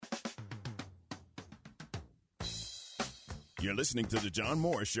You're listening to The John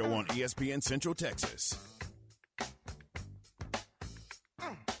Morris Show on ESPN Central Texas.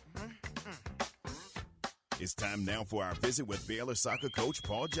 It's time now for our visit with Baylor soccer coach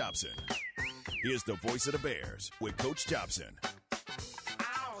Paul Jobson. Here's the voice of the Bears with Coach Jobson.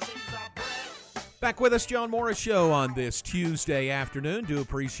 Back with us, John Morris Show on this Tuesday afternoon. Do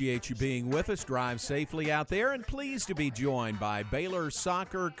appreciate you being with us. Drive safely out there, and pleased to be joined by Baylor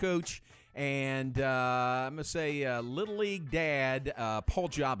soccer coach and I'm going to say Little League dad Paul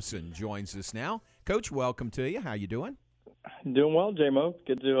Jobson joins us now. Coach, welcome to you. How you doing? Doing well, J-Mo.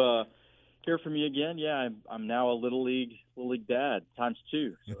 Good to hear from you again. Yeah, I'm now a Little League dad times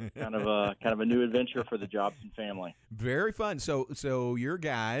two. So it's kind of a new adventure for the Jobson family. Very fun. So your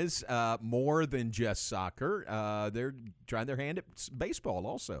guys, more than just soccer, they're trying their hand at baseball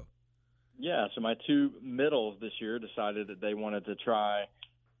also. Yeah. So my two middles this year decided that they wanted to try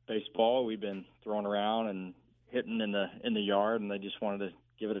baseball. We've been throwing around and hitting in the yard, and they just wanted to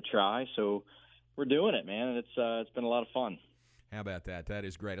give it a try. So we're doing it, man. And it's been a lot of fun. How about that? That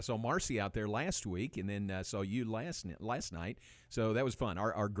is great. I saw Marcy out there last week, and then saw you last night. So that was fun.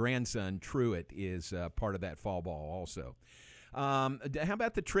 Our grandson, Truett, is part of that fall ball also. How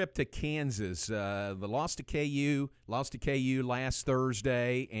about the trip to Kansas? The loss to KU last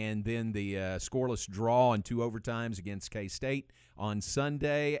Thursday, and then the scoreless draw in 2 overtimes against K-State on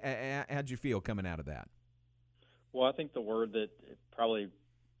Sunday. How'd you feel coming out of that? Well, I think the word that probably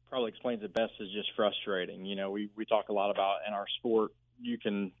explains it best is just frustrating. You know, we talk a lot about in our sport, you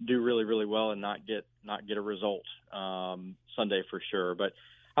can do really, really well and not get a result Sunday for sure. But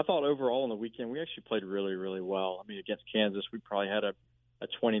I thought overall on the weekend, we actually played really, really well. I mean, against Kansas, we probably had a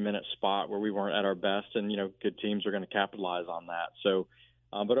 20-minute spot where we weren't at our best, and, you know, good teams are going to capitalize on that. So,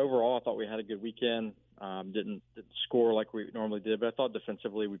 but overall, I thought we had a good weekend. Didn't score like we normally did, but I thought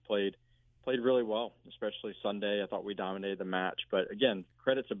defensively we played really well, especially Sunday. I thought we dominated the match. But, again,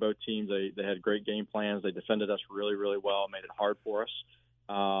 credit to both teams. They had great game plans. They defended us really, really well, made it hard for us.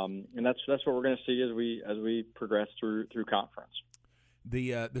 And that's what we're going to see as we progress through conference.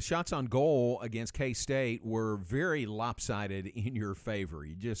 The shots on goal against K-State were very lopsided in your favor.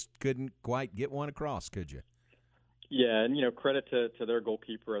 You just couldn't quite get one across, could you? Yeah, and, you know, credit to their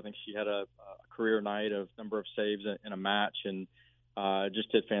goalkeeper. I think she had a career night of number of saves in a match, and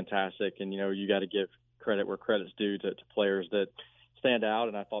just did fantastic. And, you know, you got to give credit where credit's due to players that stand out,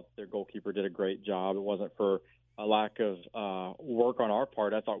 and I thought their goalkeeper did a great job. It wasn't for a lack of work on our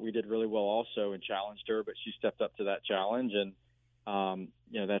part. I thought we did really well also and challenged her, but she stepped up to that challenge, and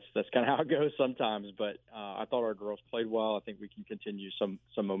you know, that's kind of how it goes sometimes. But I thought our girls played well. I think we can continue some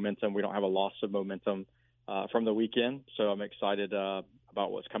momentum. We don't have a loss of momentum from the weekend, so I'm excited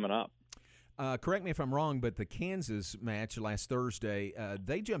about what's coming up. Correct me if I'm wrong, but the Kansas match last Thursday,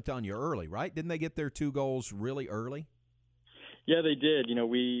 they jumped on you early, right? Didn't they get their 2 goals really early? Yeah, they did. You know,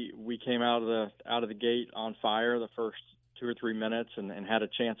 we came out of the gate on fire the first 2 or 3 minutes and had a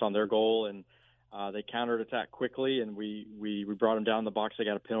chance on their goal, and they countered attack quickly, and we brought them down in the box. They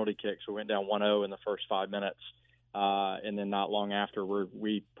got a penalty kick, so we went down 1-0 in the first 5 minutes. And then not long after,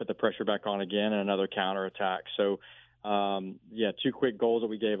 we put the pressure back on again and another counter attack. So, 2 quick goals that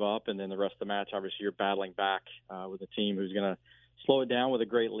we gave up, and then the rest of the match, obviously, you're battling back with a team who's going to slow it down with a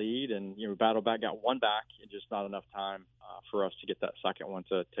great lead. And, you know, we battled back, got one back, and just not enough time for us to get that second one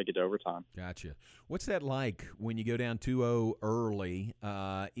to take it to overtime. Gotcha. What's that like when you go down 2-0 early?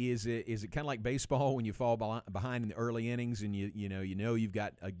 Is it kind of like baseball when you fall behind in the early innings and you know you've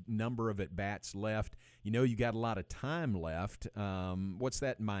got a number of at-bats left, you know you got a lot of time left? What's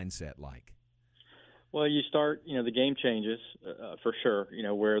that mindset like? Well, you start, you know, the game changes for sure, you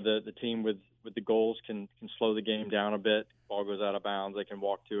know, where the team with the goals can slow the game down a bit. Ball goes out of bounds. They can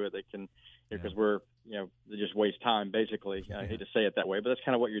walk to it. They can, because they just waste time, basically. I hate to say it that way, but that's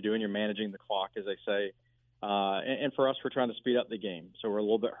kind of what you're doing. You're managing the clock, as they say. And for us, we're trying to speed up the game. So we're a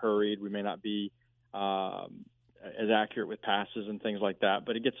little bit hurried. We may not be as accurate with passes and things like that,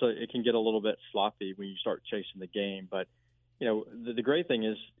 but it can get a little bit sloppy when you start chasing the game. But, you know, the great thing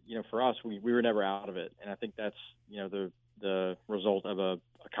is, you know, for us, we were never out of it. And I think that's, you know, the result of a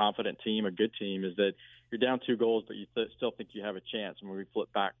confident team, a good team, is that you're down 2 goals, but you still think you have a chance. And when we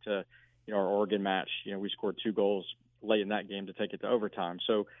flip back to, you know, our Oregon match, you know, we scored 2 goals late in that game to take it to overtime.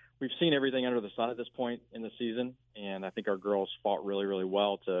 So we've seen everything under the sun at this point in the season. And I think our girls fought really, really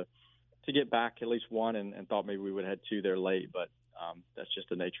well to get back at least 1 and thought maybe we would have had 2 there late, but that's just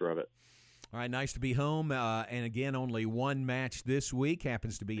the nature of it. All right, nice to be home. And, again, only 1 match this week.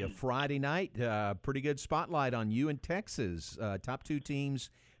 Happens to be a Friday night. Pretty good spotlight on you and Texas. Top 2 teams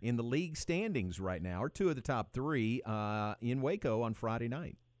in the league standings right now, or 2 of the top 3 in Waco on Friday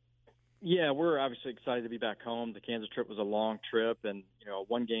night. Yeah, we're obviously excited to be back home. The Kansas trip was a long trip, and a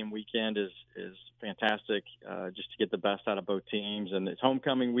one-game weekend is fantastic just to get the best out of both teams. And it's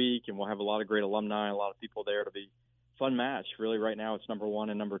homecoming week, and we'll have a lot of great alumni, a lot of people there. It'll be a fun match. Really, right now it's number one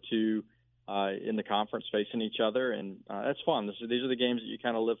and number two in the conference facing each other, and that's fun. These are the games that you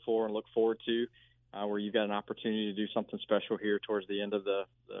kind of live for and look forward to, where you've got an opportunity to do something special here towards the end of the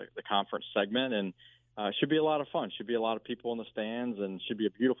conference segment, and should be a lot of fun. Should be a lot of people in the stands, and should be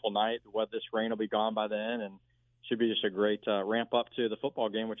a beautiful night. This rain will be gone by then, and should be just a great ramp up to the football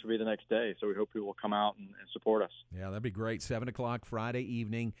game, which will be the next day. So we hope people will come out and support us. Yeah, that'd be great. 7 o'clock Friday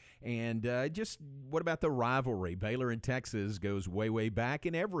evening. And just what about the rivalry? Baylor and Texas goes way, way back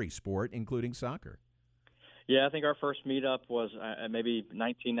in every sport, including soccer. Yeah, I think our first meetup was maybe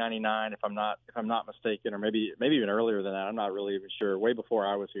 1999, if I'm not mistaken, or maybe even earlier than that. I'm not really even sure. Way before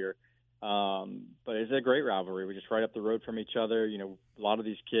I was here. But it's a great rivalry. We're just right up the road from each other. A lot of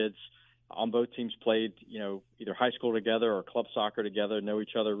these kids on both teams played, either high school together or club soccer together, know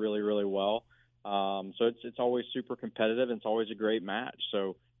each other really, really well. So it's always super competitive, and it's always a great match.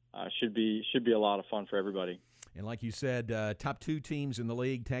 So should be a lot of fun for everybody. And like you said, top two teams in the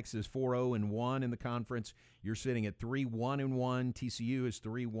league, Texas 4-0-1 in the conference. You're sitting at 3-1-1. TCU is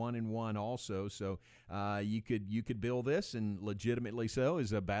 3-1-1 also. So you could bill this, and legitimately so,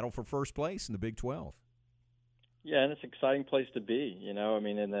 as a battle for first place in the Big 12. Yeah, and it's an exciting place to be. In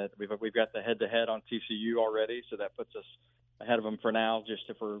that we've got the head-to-head on TCU already, so that puts us ahead of them for now. Just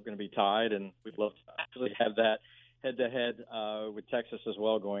if we're going to be tied, and we'd love to actually have that head-to-head with Texas as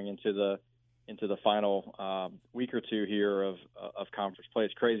well going into the final week or two here of conference play.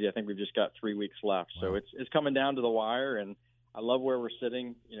 It's crazy. I think we've just got 3 weeks left. Wow. So it's coming down to the wire, and I love where we're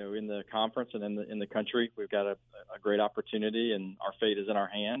sitting, in the conference and in the country. We've got a great opportunity, and our fate is in our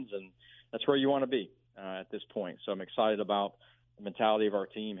hands, and that's where you want to be at this point. So I'm excited about the mentality of our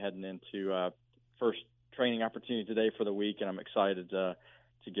team heading into first training opportunity today for the week, and I'm excited to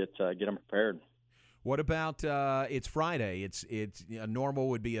get them prepared. What about it's Friday? It's a normal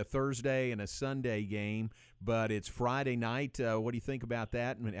would be a Thursday and a Sunday game, but it's Friday night. What do you think about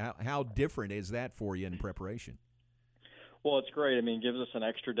that? And how different is that for you in preparation? Well, it's great. I mean, it gives us an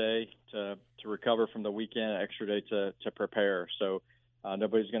extra day to recover from the weekend, an extra day to prepare. So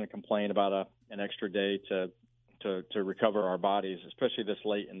nobody's going to complain about an extra day to recover our bodies, especially this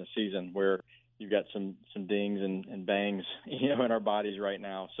late in the season where you've got some dings and bangs, in our bodies right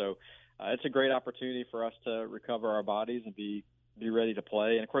now. So it's a great opportunity for us to recover our bodies and be ready to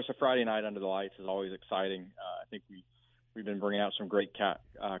play. And, of course, a Friday night under the lights is always exciting. I think we've been bringing out some great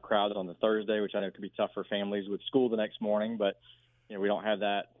crowds on the Thursday, which I know can be tough for families with school the next morning. But, we don't have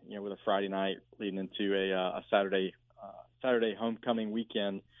that, with a Friday night leading into a Saturday homecoming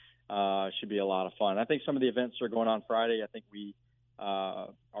weekend. Should be a lot of fun. I think some of the events that are going on Friday, I think we are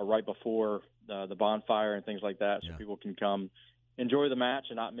right before the bonfire and things like that, so people can come enjoy the match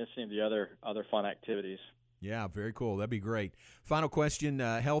and not miss any of the other fun activities. Yeah, very cool. That'd be great. Final question,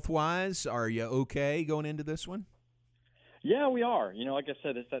 health-wise, are you okay going into this one? Yeah, we are. Like I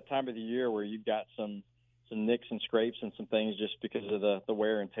said, it's that time of the year where you've got some nicks and scrapes and some things just because of the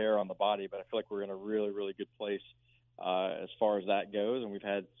wear and tear on the body, but I feel like we're in a really, really good place as far as that goes, and we've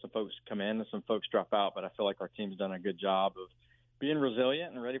had some folks come in and some folks drop out, but I feel like our team's done a good job of being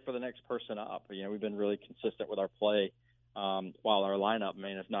resilient and ready for the next person up. We've been really consistent with our play. While our lineup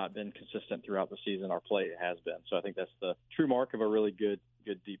may have not been consistent throughout the season, our play has been. So I think that's the true mark of a really good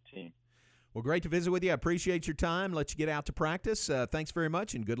deep team. Well, great to visit with you. I appreciate your time. Let you get out to practice. Thanks very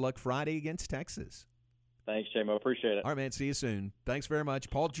much, and good luck Friday against Texas. Thanks, J-Mo. Appreciate it. All right, man. See you soon. Thanks very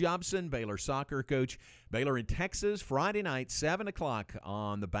much. Paul Jobson, Baylor soccer coach. Baylor in Texas, Friday night, 7 o'clock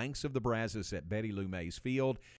on the banks of the Brazos at Betty Lou Mays Field.